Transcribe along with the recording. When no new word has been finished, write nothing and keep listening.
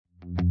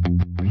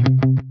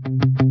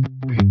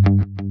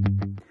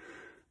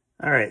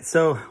right,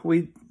 so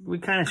we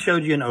kind of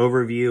showed you an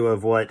overview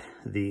of what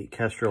the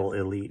Kestrel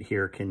Elite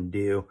here can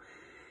do.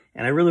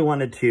 And I really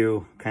wanted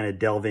to kind of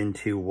delve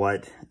into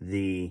what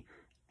the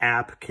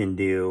app can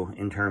do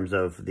in terms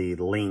of the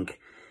Link.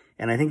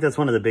 And I think that's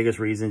one of the biggest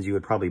reasons you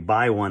would probably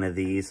buy one of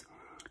these.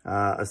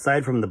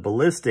 Aside from the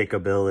ballistic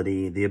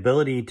ability, the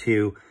ability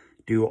to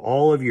do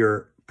all of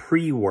your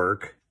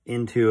pre-work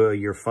into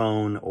your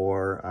phone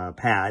or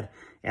pad.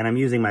 And I'm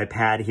using my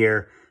pad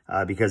here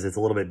because it's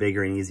a little bit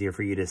bigger and easier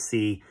for you to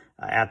see.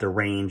 At the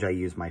range, I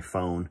use my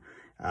phone.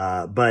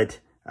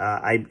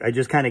 I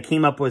just kind of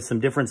came up with some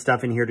different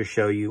stuff in here to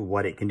show you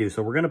what it can do.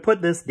 So we're going to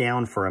put this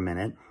down for a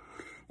minute,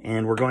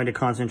 and we're going to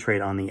concentrate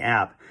on the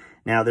app.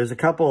 Now, there's a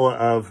couple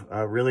of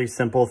really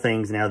simple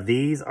things. Now,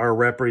 these are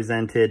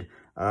represented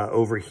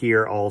over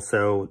here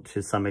also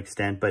to some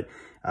extent, but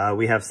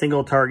we have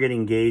single target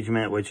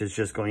engagement, which is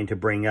just going to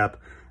bring up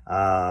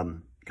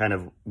kind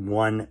of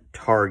one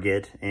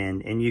target,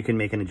 and you can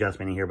make an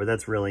adjustment in here, but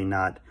that's really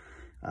not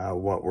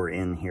what we're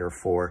in here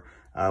for.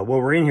 What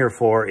we're in here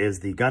for is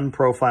the gun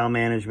profile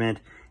management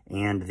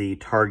and the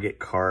target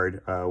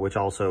card, which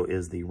also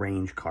is the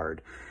range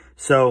card.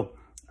 So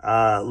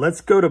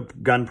let's go to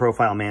gun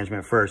profile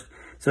management first.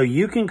 So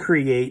you can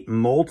create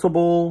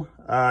multiple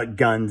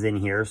guns in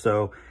here.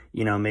 So,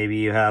 you know, maybe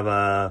you have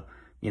a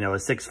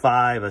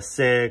 6.5, a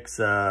 6,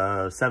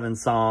 a 7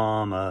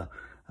 SAUM, a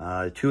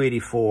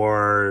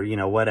 284, you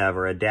know,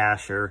 whatever, a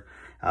Dasher,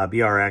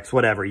 BRX,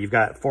 whatever. You've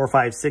got 4,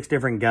 5, 6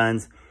 different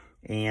guns,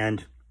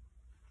 and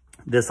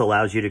this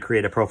allows you to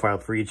create a profile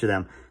for each of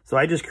them. So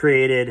I just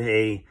created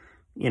a,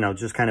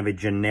 just kind of a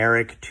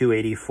generic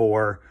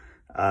 284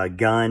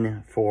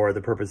 gun for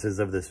the purposes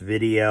of this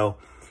video.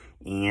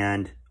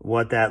 And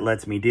what that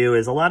lets me do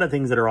is a lot of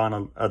things that are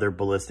on other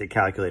ballistic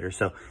calculators.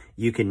 So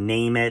you can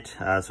name it.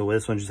 So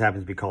this one just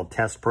happens to be called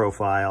test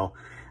profile.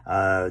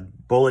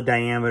 Bullet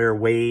diameter,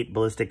 weight,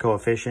 ballistic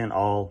coefficient,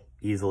 all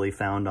easily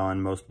found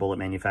on most bullet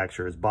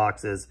manufacturers'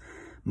 boxes.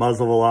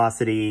 Muzzle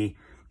velocity,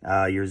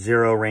 your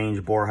zero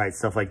range, bore height,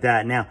 stuff like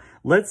that. Now,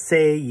 let's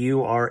say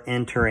you are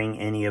entering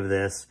any of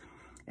this,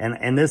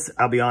 and this,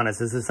 I'll be honest,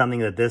 this is something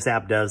that this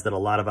app does that a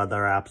lot of other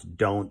apps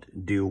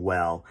don't do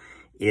well,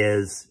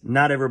 is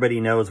not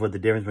everybody knows what the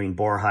difference between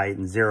bore height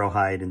and zero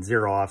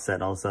offset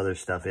and all this other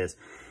stuff is.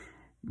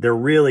 They're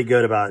really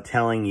good about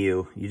telling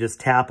you, you just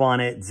tap on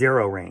it,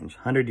 zero range.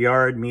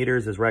 100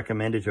 meters is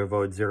recommended to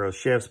avoid zero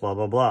shifts, blah,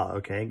 blah, blah.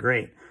 Okay,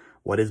 great.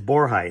 What is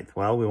bore height?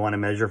 Well, we want to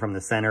measure from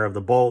the center of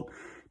the bolt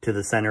to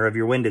the center of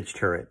your windage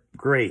turret.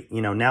 Great.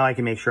 Now I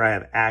can make sure I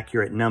have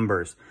accurate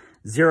numbers.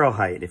 Zero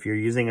height, if you're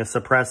using a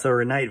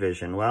suppressor or night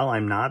vision. Well,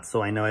 I'm not,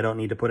 so I know I don't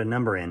need to put a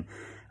number in.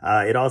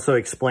 It also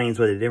explains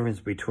what the difference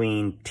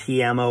between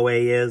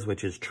TMOA is,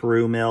 which is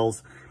true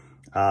mils,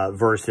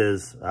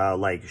 versus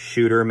like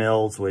shooter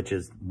mils, which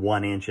is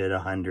 1 inch at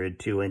 100,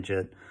 2 inch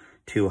at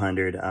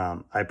 200.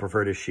 I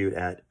prefer to shoot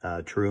at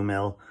true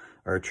mil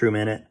or true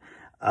minute.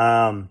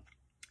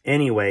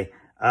 Anyway,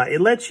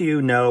 it lets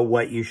you know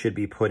what you should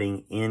be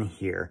putting in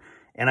here.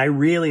 And I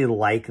really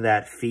like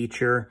that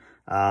feature,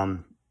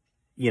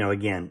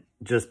 again,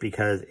 just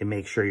because it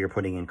makes sure you're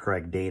putting in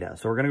correct data.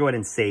 So we're going to go ahead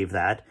and save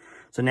that.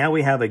 So now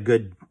we have a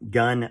good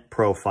gun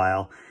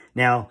profile.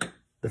 Now,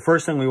 the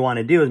first thing we want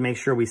to do is make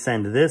sure we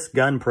send this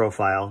gun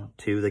profile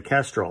to the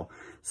Kestrel.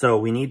 So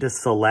we need to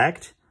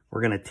select,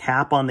 we're going to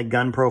tap on the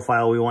gun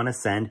profile we want to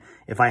send.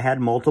 If I had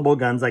multiple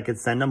guns, I could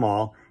send them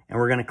all. And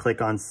we're going to click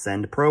on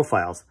Send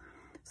Profiles.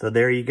 So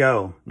there you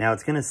go. Now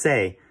it's going to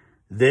say,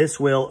 this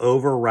will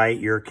overwrite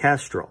your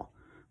Kestrel.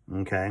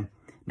 Okay.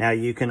 Now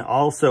you can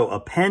also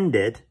append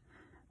it,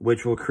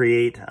 which will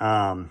create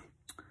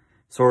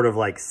sort of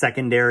like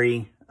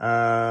secondary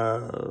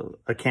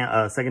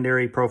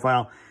secondary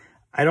profile.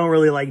 I don't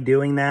really like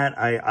doing that.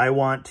 I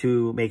want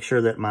to make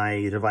sure that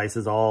my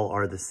devices all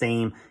are the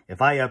same.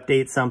 If I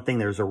update something,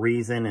 there's a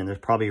reason, and there's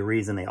probably a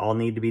reason they all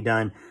need to be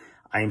done.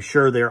 I'm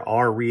sure there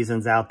are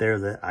reasons out there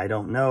that I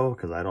don't know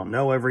because I don't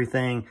know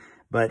everything.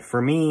 But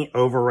for me,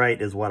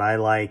 overwrite is what I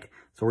like.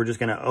 So we're just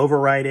going to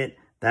overwrite it.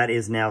 That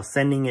is now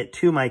sending it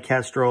to my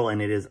Kestrel,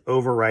 and it is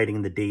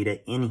overwriting the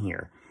data in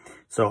here.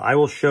 So I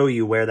will show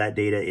you where that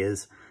data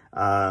is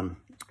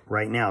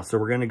right now. So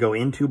we're going to go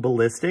into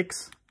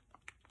ballistics,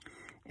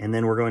 and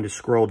then we're going to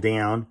scroll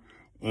down,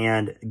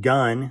 and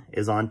gun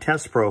is on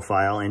test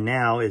profile. And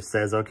now it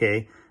says,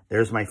 okay,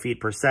 there's my feet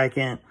per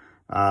second,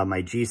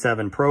 my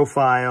G7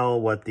 profile,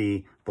 what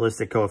the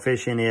ballistic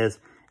coefficient is,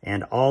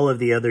 and all of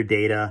the other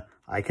data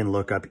I can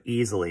look up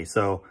easily.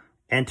 So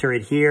enter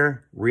it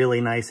here, really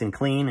nice and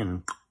clean,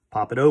 and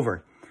pop it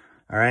over.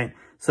 All right.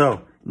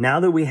 So now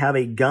that we have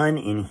a gun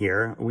in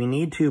here, we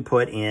need to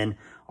put in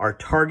our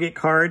target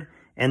card.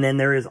 And then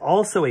there is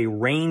also a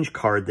range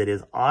card that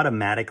is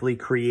automatically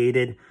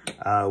created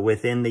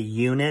within the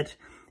unit.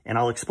 And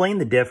I'll explain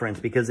the difference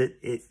because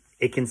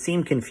it can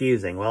seem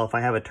confusing. Well, if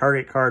I have a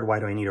target card, why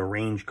do I need a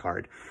range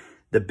card?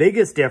 The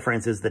biggest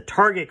difference is the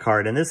target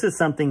card. And this is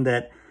something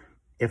that,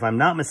 if I'm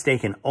not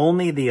mistaken,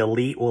 only the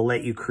Elite will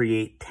let you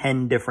create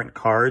 10 different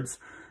cards.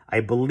 I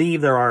believe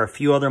there are a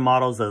few other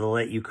models that will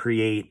let you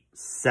create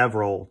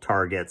several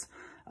targets.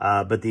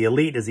 but the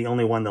Elite is the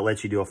only one that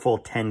lets you do a full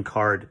 10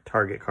 card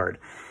target card.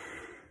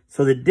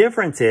 So the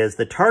difference is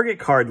the target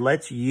card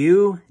lets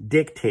you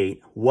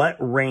dictate what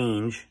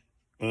range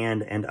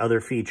and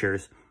other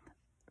features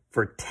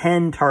for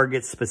 10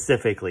 targets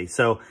specifically.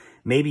 So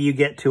maybe you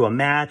get to a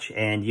match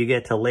and you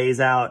get to lays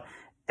out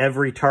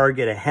every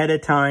target ahead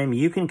of time.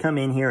 You can come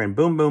in here and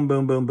boom, boom,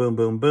 boom, boom, boom,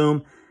 boom,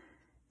 boom,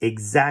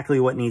 exactly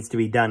what needs to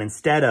be done,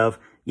 instead of,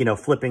 you know,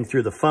 flipping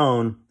through the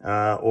phone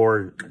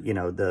or, you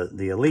know,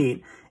 the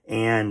Elite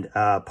and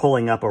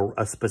pulling up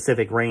a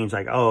specific range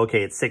like, oh,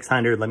 okay, it's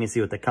 600. Let me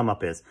see what the come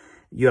up is.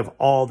 You have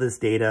all this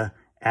data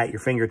at your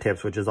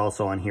fingertips, which is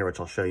also on here, which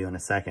I'll show you in a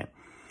second.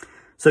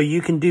 So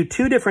you can do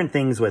two different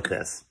things with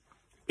this.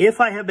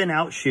 If I have been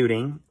out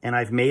shooting and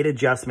I've made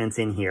adjustments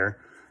in here,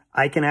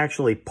 I can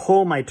actually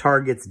pull my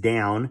targets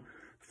down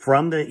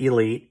from the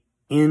Elite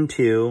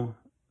into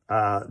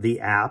the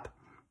app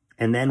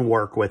and then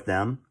work with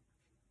them.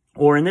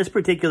 Or in this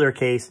particular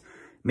case,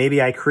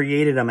 maybe I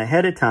created them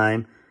ahead of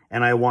time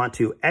and I want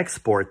to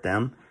export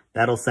them.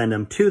 That'll send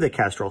them to the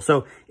Kestrel.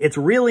 So it's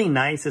really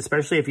nice,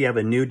 especially if you have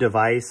a new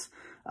device.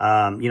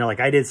 You know, like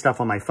I did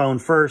stuff on my phone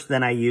first,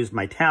 then I used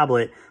my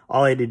tablet.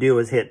 All I had to do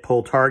was hit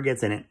pull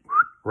targets and it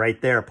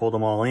right there pulled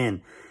them all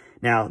in.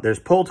 Now, there's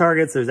pull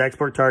targets, there's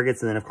export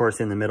targets, and then, of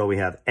course, in the middle, we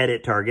have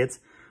edit targets.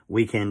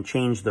 We can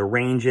change the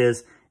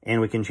ranges,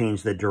 and we can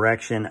change the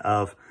direction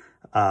of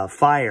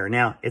fire.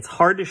 Now, it's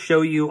hard to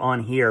show you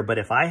on here, but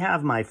if I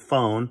have my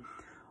phone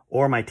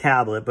or my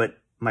tablet, but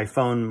my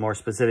phone more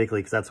specifically,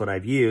 because that's what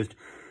I've used,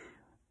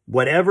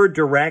 whatever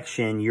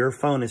direction your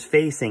phone is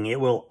facing, it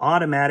will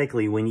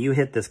automatically, when you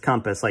hit this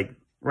compass, like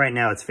right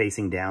now it's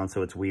facing down,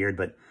 so it's weird,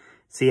 but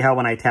see how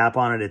when I tap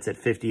on it, it's at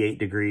 58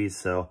 degrees,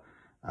 so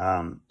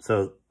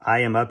I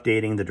am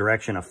updating the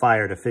direction of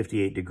fire to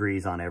 58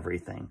 degrees on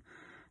everything.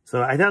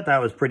 So I thought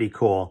that was pretty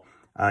cool.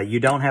 You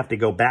don't have to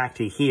go back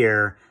to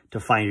here to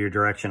find your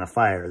direction of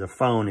fire. The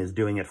phone is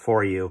doing it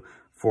for you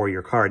for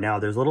your card. Now,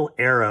 there's a little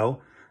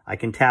arrow I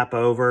can tap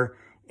over,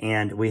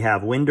 and we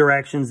have wind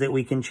directions that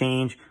we can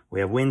change.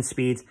 We have wind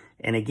speeds.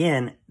 And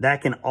again,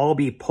 that can all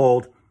be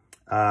pulled.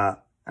 I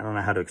don't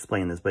know how to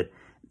explain this, but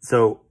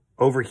so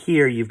over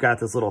here, you've got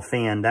this little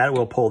fan. That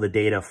will pull the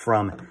data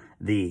from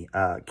the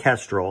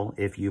Kestrel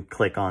if you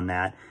click on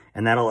that.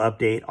 And that'll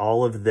update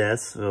all of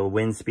this, so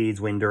wind speeds,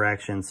 wind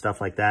directions,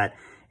 stuff like that.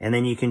 And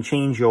then you can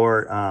change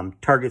your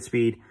target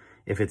speed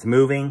if it's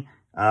moving,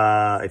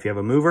 if you have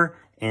a mover.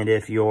 And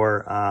if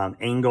your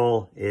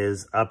angle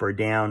is up or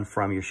down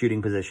from your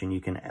shooting position, you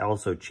can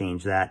also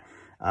change that.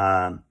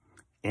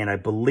 And I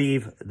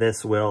believe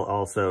this will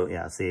also,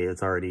 yeah, see,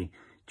 it's already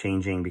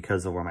changing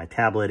because of where my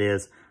tablet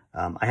is.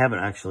 I haven't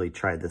actually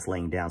tried this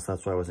laying down, so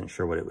that's why I wasn't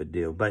sure what it would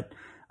do. But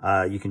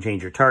you can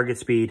change your target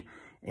speed,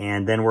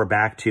 and then we're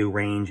back to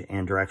range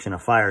and direction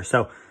of fire.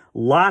 So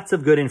lots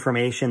of good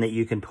information that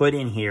you can put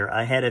in here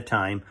ahead of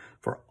time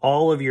for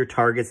all of your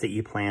targets that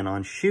you plan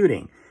on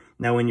shooting.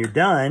 Now, when you're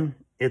done,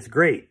 it's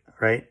great,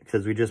 right?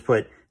 Because we just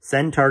put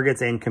send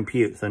targets and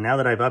compute. So now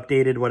that I've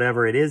updated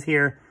whatever it is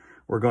here,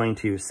 we're going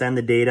to send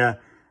the data.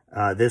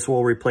 This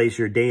will replace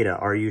your data.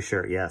 Are you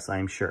sure? Yes,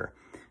 I'm sure.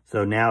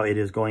 So now it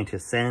is going to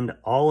send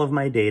all of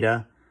my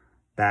data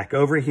back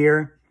over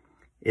here.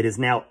 It is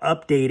now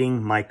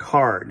updating my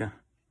card.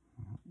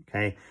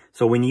 Okay.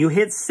 So when you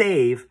hit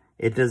save,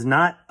 it does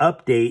not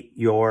update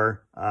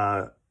your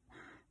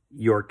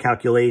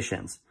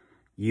calculations.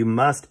 You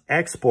must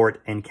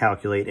export and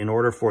calculate in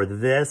order for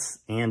this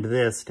and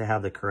this to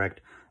have the correct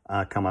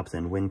come-ups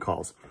and win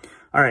calls.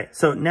 All right,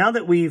 so now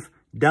that we've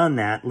done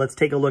that, let's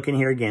take a look in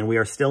here again. We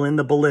are still in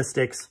the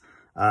ballistics.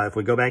 If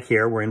we go back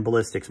here, we're in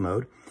ballistics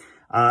mode.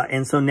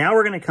 And so now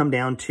we're going to come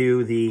down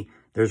to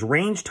there's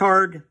range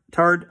card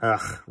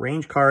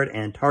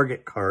and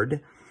target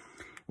card.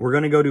 We're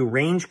going to go to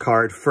range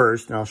card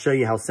first, and I'll show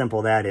you how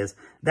simple that is.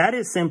 That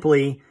is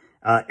simply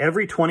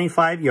every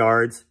 25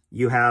 yards,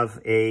 you have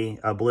a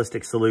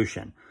ballistic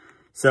solution.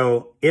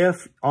 So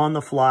if on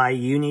the fly,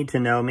 you need to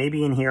know,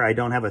 maybe in here, I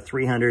don't have a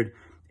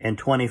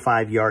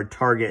 325-yard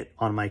target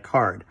on my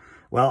card.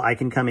 Well, I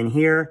can come in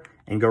here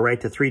and go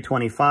right to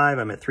 325.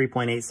 I'm at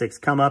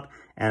 3.86 come up,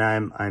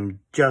 and I'm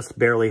just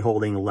barely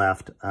holding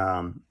left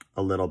a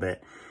little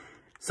bit.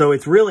 So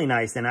it's really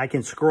nice, and I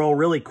can scroll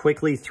really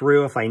quickly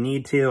through if I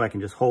need to. I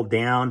can just hold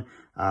down,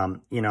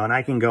 you know, and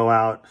I can go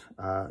out,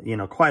 you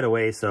know, quite a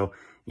way. So,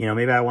 you know,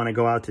 maybe I want to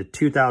go out to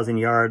 2,000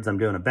 yards. I'm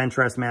doing a bench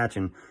rest match,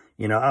 and,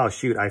 you know, oh,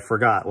 shoot, I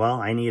forgot. Well,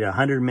 I need a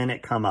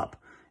 100-minute come up,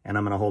 and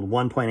I'm going to hold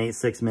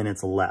 1.86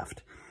 minutes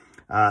left.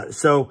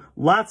 So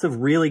lots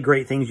of really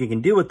great things you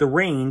can do with the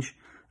range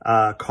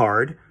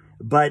card.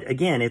 But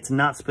again, it's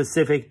not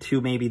specific to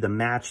maybe the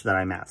match that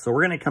I'm at. So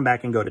we're going to come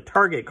back and go to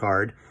target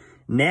card.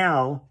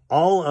 Now,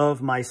 all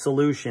of my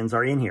solutions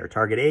are in here.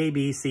 Target A,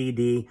 B, C,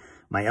 D,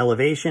 my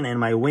elevation, and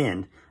my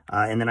wind.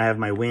 And then I have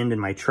my wind and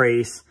my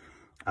trace.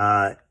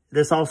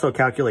 This also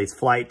calculates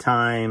flight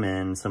time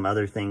and some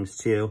other things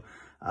too.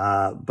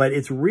 But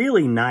it's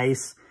really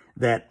nice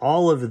that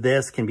all of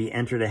this can be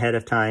entered ahead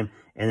of time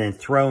and then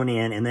thrown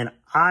in. And then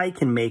I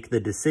can make the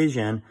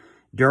decision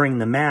during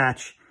the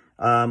match,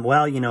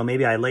 well, you know,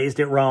 maybe I lased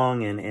it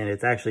wrong and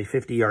it's actually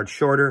 50 yards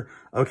shorter.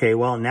 Okay,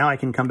 well, now I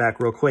can come back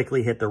real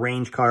quickly, hit the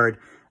range card,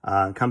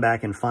 come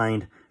back and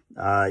find,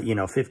 you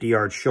know, 50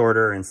 yards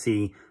shorter and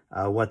see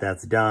what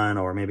that's done.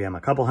 Or maybe I'm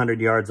a couple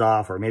hundred yards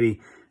off, or maybe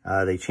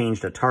they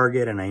changed a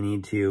target and I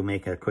need to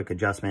make a quick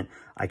adjustment.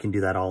 I can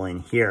do that all in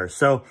here.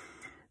 So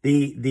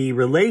the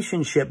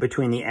relationship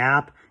between the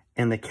app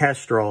and the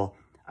Kestrel,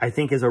 I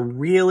think, is a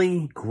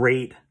really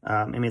great,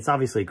 I mean, it's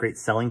obviously a great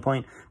selling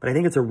point, but I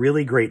think it's a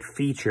really great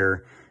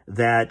feature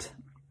that,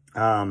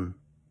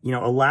 you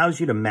know, allows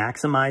you to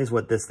maximize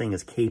what this thing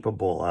is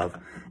capable of.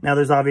 Now,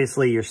 there's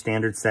obviously your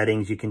standard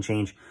settings. You can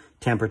change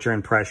temperature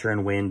and pressure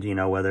and wind, you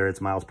know, whether it's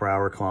miles per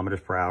hour, kilometers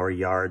per hour,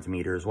 yards,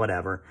 meters,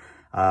 whatever.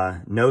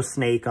 No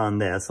snake on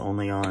this,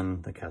 only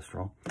on the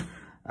Kestrel.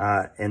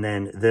 And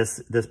then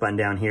this button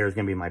down here is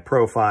going to be my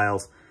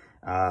profiles,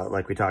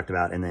 like we talked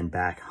about, and then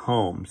back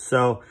home.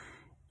 So,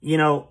 you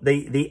know,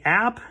 the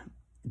app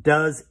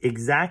does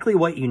exactly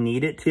what you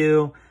need it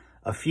to,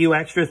 a few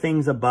extra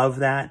things above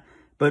that.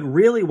 But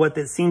really what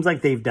it seems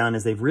like they've done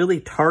is they've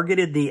really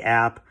targeted the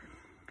app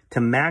to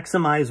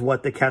maximize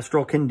what the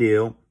Kestrel can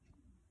do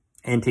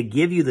and to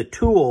give you the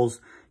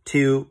tools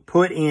to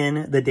put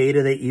in the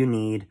data that you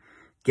need,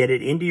 get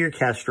it into your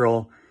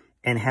Kestrel,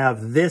 and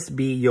have this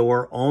be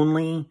your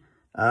only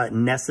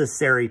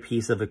necessary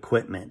piece of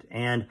equipment.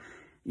 And,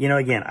 you know,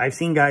 again, I've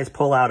seen guys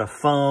pull out a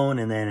phone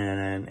and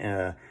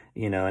then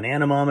you know, an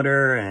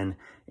anemometer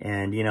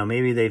and, you know,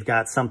 maybe they've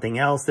got something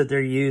else that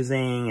they're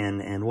using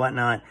and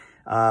whatnot.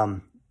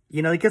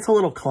 You know, it gets a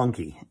little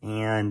clunky.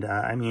 And,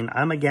 I mean,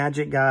 I'm a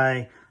gadget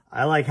guy.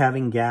 I like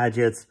having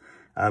gadgets.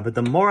 But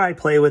the more I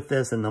play with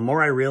this and the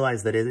more I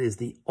realize that it is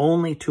the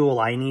only tool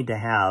I need to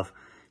have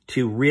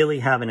to really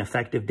have an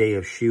effective day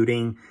of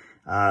shooting,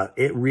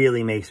 it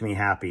really makes me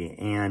happy.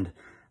 And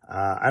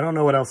I don't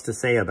know what else to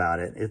say about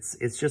it.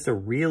 It's just a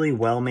really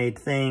well-made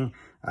thing.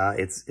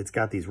 It's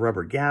got these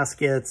rubber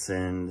gaskets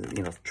and,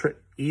 you know,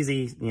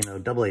 easy, you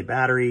know, AA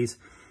batteries,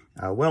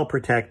 well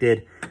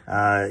protected.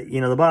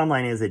 You know, the bottom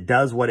line is it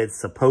does what it's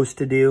supposed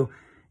to do.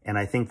 And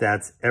I think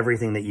that's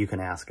everything that you can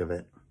ask of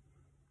it.